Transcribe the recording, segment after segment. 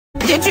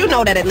Did you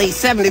know that at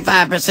least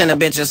 75% of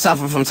bitches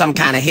suffer from some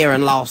kind of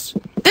hearing loss?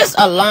 This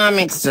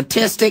alarming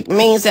statistic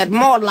means that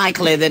more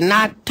likely than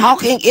not,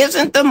 talking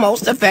isn't the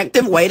most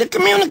effective way to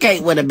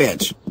communicate with a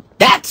bitch.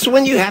 That's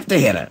when you have to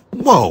hit her.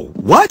 Whoa,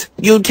 what?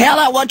 You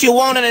tell her what you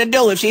want her to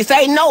do. If she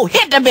say no,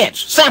 hit the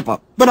bitch. Simple.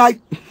 But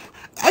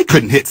I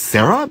couldn't hit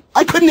Sarah.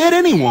 I couldn't hit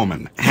any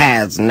woman.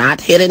 Has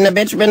not hitting the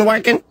bitch been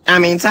working? I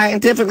mean,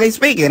 scientifically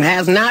speaking,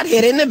 has not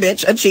hitting the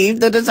bitch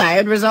achieved the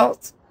desired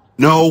results?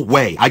 No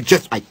way. I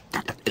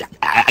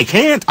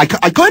can't.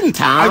 I couldn't.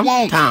 Tom, I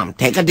won't. Tom,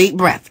 take a deep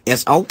breath.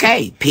 It's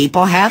okay.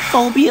 People have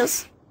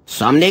phobias.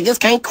 Some niggas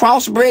can't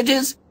cross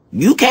bridges.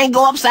 You can't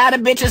go upside a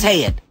bitch's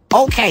head.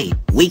 Okay,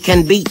 we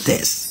can beat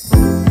this.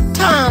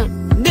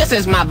 Tom, this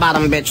is my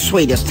bottom bitch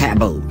sweetest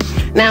taboo.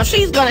 Now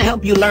she's gonna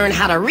help you learn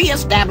how to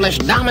reestablish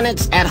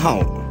dominance at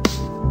home.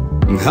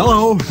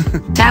 Hello.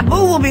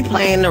 Taboo will be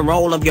playing the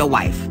role of your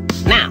wife.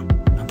 Now,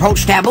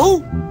 approach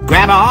Taboo,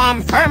 grab her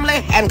arm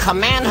firmly, and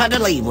command her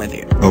to leave with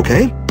you.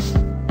 Okay.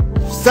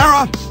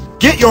 Sarah,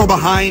 get your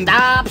behind.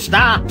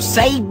 Stop.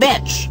 Say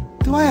bitch.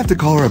 Do I have to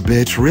call her a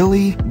bitch,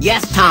 really?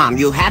 Yes, Tom,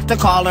 you have to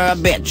call her a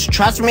bitch.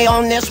 Trust me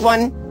on this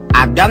one.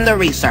 I've done the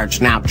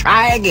research. Now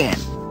try again.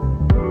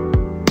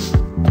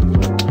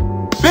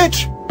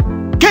 Bitch,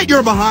 get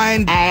your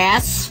behind.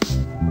 Ass.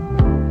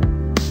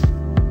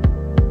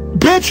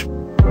 Bitch,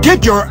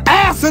 get your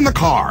ass in the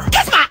car.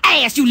 Kiss my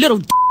ass, you little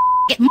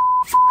motherfucker.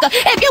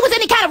 If you was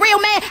any kind of real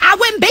man, I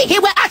wouldn't be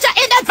here with Usher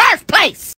in the first place.